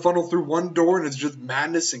trying to funnel through one door, and it's just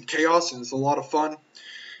madness and chaos, and it's a lot of fun.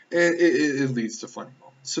 And it leads to funny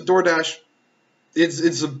moments. So DoorDash,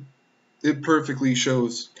 it perfectly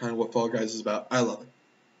shows kind of what Fall Guys is about. I love it.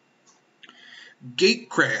 Gate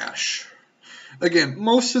Crash. Again,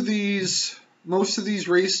 most of these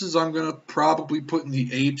races I'm gonna probably put in the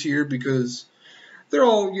A tier because they're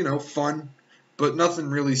all fun, but nothing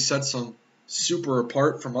really sets them super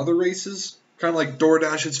apart from other races. Kind of like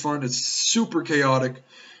DoorDash is fun. It's super chaotic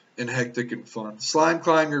and hectic and fun. Slime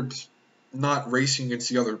Climb, you're not racing against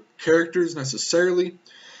the other characters necessarily.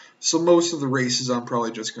 So most of the races I'm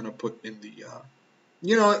probably just going to put in the,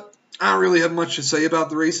 I don't really have much to say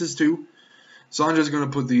about the races too. So I'm just going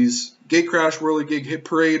to put these Gate Crash, Whirligig, Hit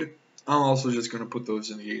Parade. I'm also just going to put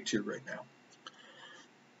those in the A tier right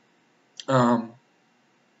now.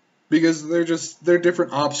 Because they're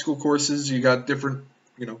different obstacle courses. You got different,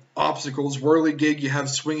 obstacles. Whirligig, you have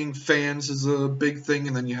swinging fans is a big thing,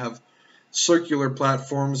 and then you have circular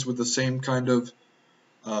platforms with the same kind of,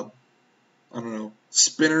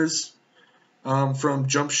 spinners from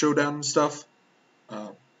Jump Showdown and stuff.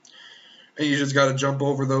 And you just got to jump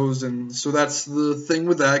over those, and so that's the thing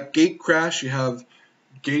with that. Gate Crash, you have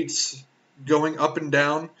gates going up and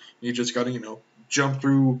down. You just got to, jump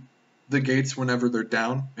through the gates whenever they're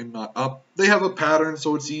down and not up. They have a pattern,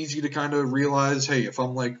 so it's easy to kind of realize, hey, if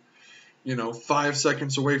I'm like, 5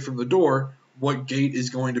 seconds away from the door, what gate is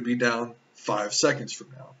going to be down 5 seconds from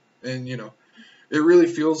now? And, it really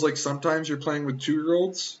feels like sometimes you're playing with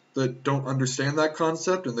 2-year-olds that don't understand that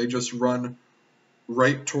concept, and they just run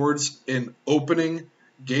right towards an opening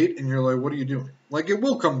gate, and you're like, what are you doing? Like, it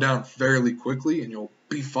will come down fairly quickly, and you'll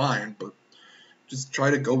be fine, but just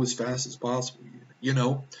try to go as fast as possible,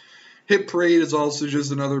 Hit Parade is also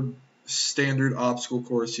just another standard obstacle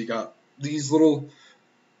course. You got these little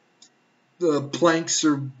planks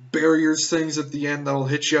or barriers things at the end that'll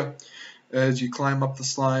hit you as you climb up the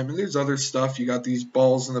slime. And there's other stuff. You got these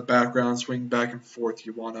balls in the background swinging back and forth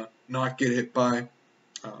you want to not get hit by.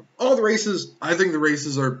 All the races, I think the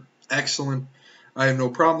races are excellent. I have no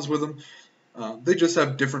problems with them. They just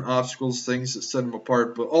have different obstacles, things that set them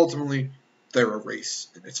apart, but ultimately they're a race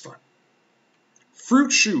and it's fun.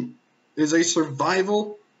 Fruit Chute is a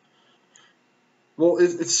survival. Well,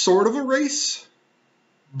 it's sort of a race,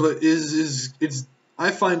 but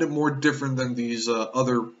I find it more different than these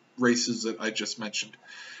other races that I just mentioned.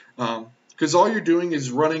 Because all you're doing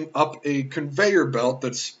is running up a conveyor belt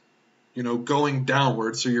that's, going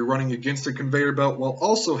downward. So you're running against the conveyor belt while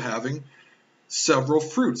also having several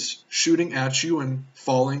fruits shooting at you and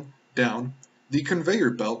falling down the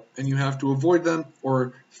conveyor belt, and you have to avoid them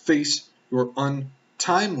or face your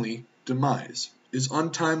untimely demise. Is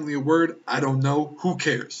untimely a word? I don't know. Who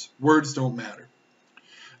cares? Words don't matter.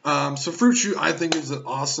 So Fruit Chute, I think, is an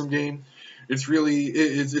awesome game. It's really,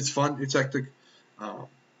 it's fun. It's hectic.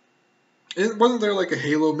 Wasn't there like a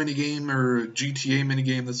Halo minigame or a GTA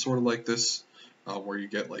minigame that's sort of like this, where you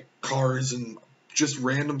get like cars and just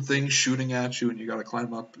random things shooting at you and you got to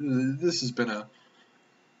climb up? This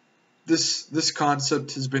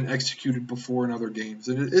concept has been executed before in other games,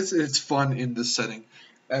 and it's fun in this setting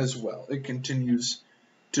as well. It continues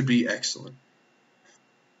to be excellent.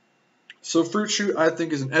 So Fruit Chute, I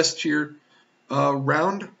think, is an S tier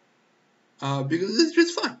round because it's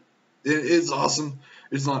just fun. It's awesome.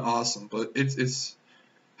 It's not awesome, but it's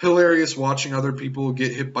hilarious watching other people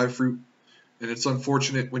get hit by fruit, and it's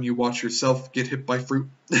unfortunate when you watch yourself get hit by fruit.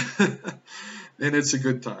 And it's a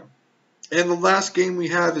good time. And the last game we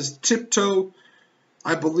have is Tiptoe.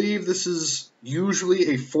 I believe this is usually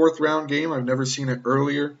a 4th round game. I've never seen it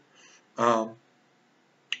earlier.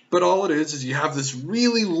 But all it is you have this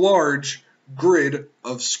really large grid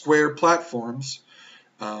of square platforms,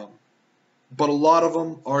 but a lot of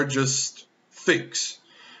them are just fakes.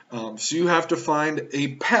 So you have to find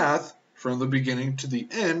a path from the beginning to the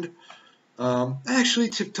end. Actually,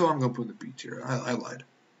 Tiptoe, I'm going to put in the B tier. I lied.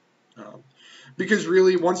 Because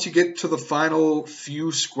really, once you get to the final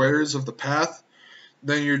few squares of the path,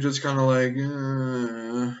 then you're just kind of like,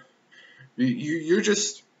 you're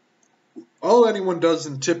just... All anyone does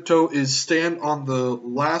in Tiptoe is stand on the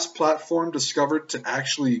last platform discovered to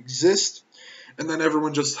actually exist, and then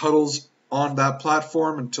everyone just huddles on that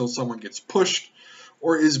platform until someone gets pushed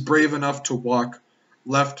or is brave enough to walk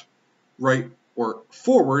left, right, or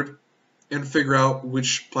forward and figure out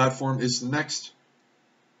which platform is the next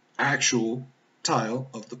actual tile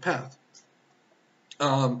of the path.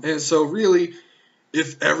 And so really,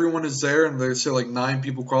 if everyone is there and there's, say, like 9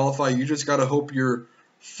 people qualify, you just got to hope you're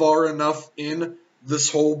far enough in this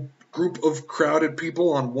whole group of crowded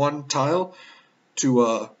people on one tile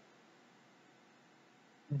to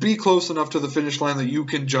be close enough to the finish line that you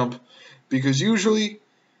can jump. Because usually,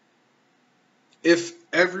 if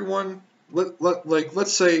everyone,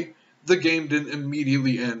 let's say the game didn't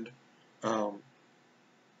immediately end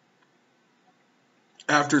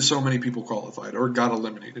after so many people qualified or got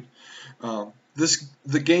eliminated,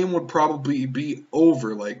 the game would probably be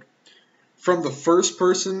over, like, from the first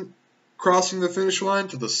person crossing the finish line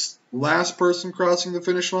to the last person crossing the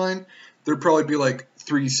finish line, there'd probably be like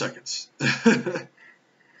 3 seconds.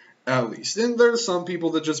 At least. And there's some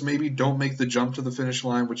people that just maybe don't make the jump to the finish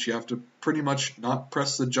line, which you have to pretty much not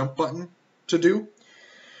press the jump button to do.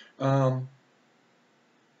 Or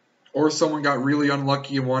someone got really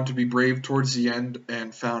unlucky and wanted to be brave towards the end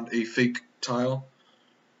and found a fake tile.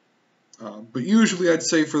 But usually I'd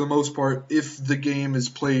say for the most part, if the game is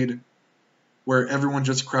played where everyone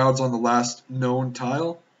just crowds on the last known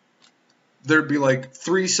tile, there'd be like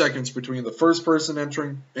 3 seconds between the first person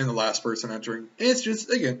entering and the last person entering. And it's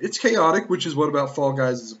just, again, it's chaotic, which is what about Fall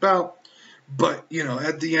Guys is about. But,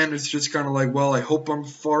 at the end, it's just kind of like, well, I hope I'm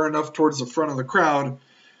far enough towards the front of the crowd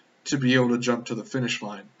to be able to jump to the finish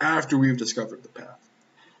line after we've discovered the path.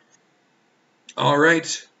 All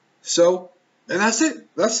right, so And that's it.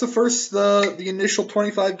 That's the initial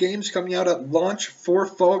 25 games coming out at launch for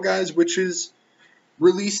Fall Guys, which is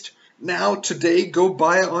released now today. Go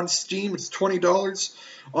buy it on Steam. It's $20.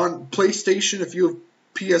 On PlayStation, if you have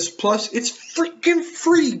PS Plus, it's freaking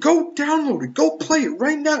free. Go download it. Go play it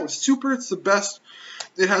right now. It's super. It's the best.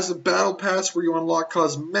 It has a battle pass where you unlock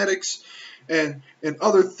cosmetics and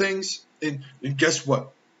other things. And guess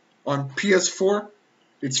what? On PS4,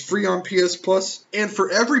 it's free on PS Plus. And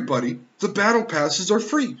for everybody, the battle passes are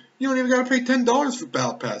free. You don't even got to pay $10 for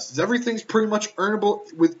battle passes. Everything's pretty much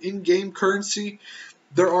earnable with in-game currency.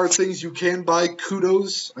 There are things you can buy.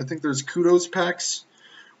 Kudos. I think there's Kudos packs,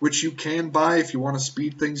 which you can buy if you want to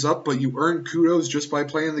speed things up. But you earn Kudos just by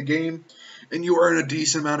playing the game. And you earn a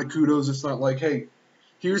decent amount of Kudos. It's not like, hey,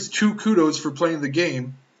 here's 2 Kudos for playing the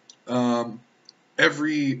game.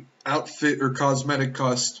 Every outfit or cosmetic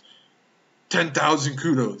costs 10,000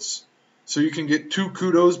 Kudos. So you can get 2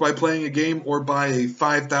 Kudos by playing a game or buy a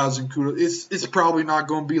 5,000 Kudos. It's probably not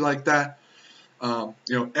going to be like that.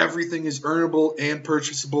 Everything is earnable and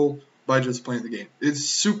purchasable by just playing the game.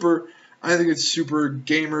 I think it's super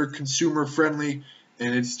gamer, consumer friendly,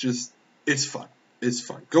 and it's fun. It's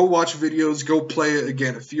fun. Go watch videos, go play it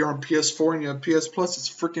again. If you're on PS4 and you have PS Plus, it's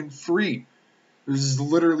freaking free. There's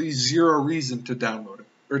literally zero reason to download it,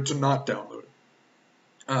 or to not download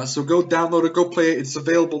it. So go download it, go play it. It's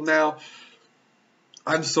available now.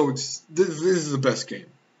 This is the best game.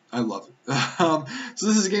 I love it. So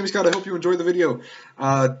this is Gaming Scott. I hope you enjoyed the video.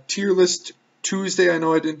 Tier list Tuesday. I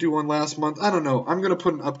know I didn't do one last month. I don't know. I'm going to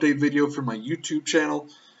put an update video for my YouTube channel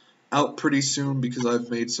out pretty soon because I've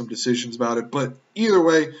made some decisions about it. But either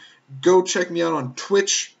way, go check me out on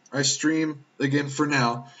Twitch. I stream, again for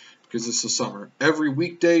now, because it's the summer, every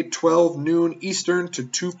weekday, 12 noon Eastern to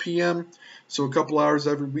 2 p.m. So a couple hours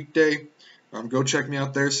every weekday. Go check me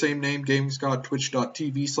out there. Same name, Gaming Scott,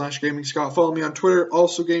 twitch.tv/Gaming Scott. Follow me on Twitter,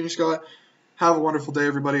 also Gaming Scott. Have a wonderful day,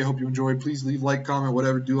 everybody. I hope you enjoyed. Please leave, like, comment,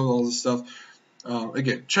 whatever. Do all this stuff.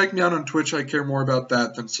 Again, check me out on Twitch. I care more about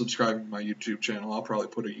that than subscribing to my YouTube channel. I'll probably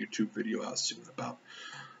put a YouTube video out soon about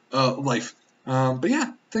life. But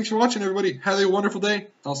yeah, thanks for watching, everybody. Have a wonderful day.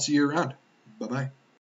 I'll see you around. Bye-bye.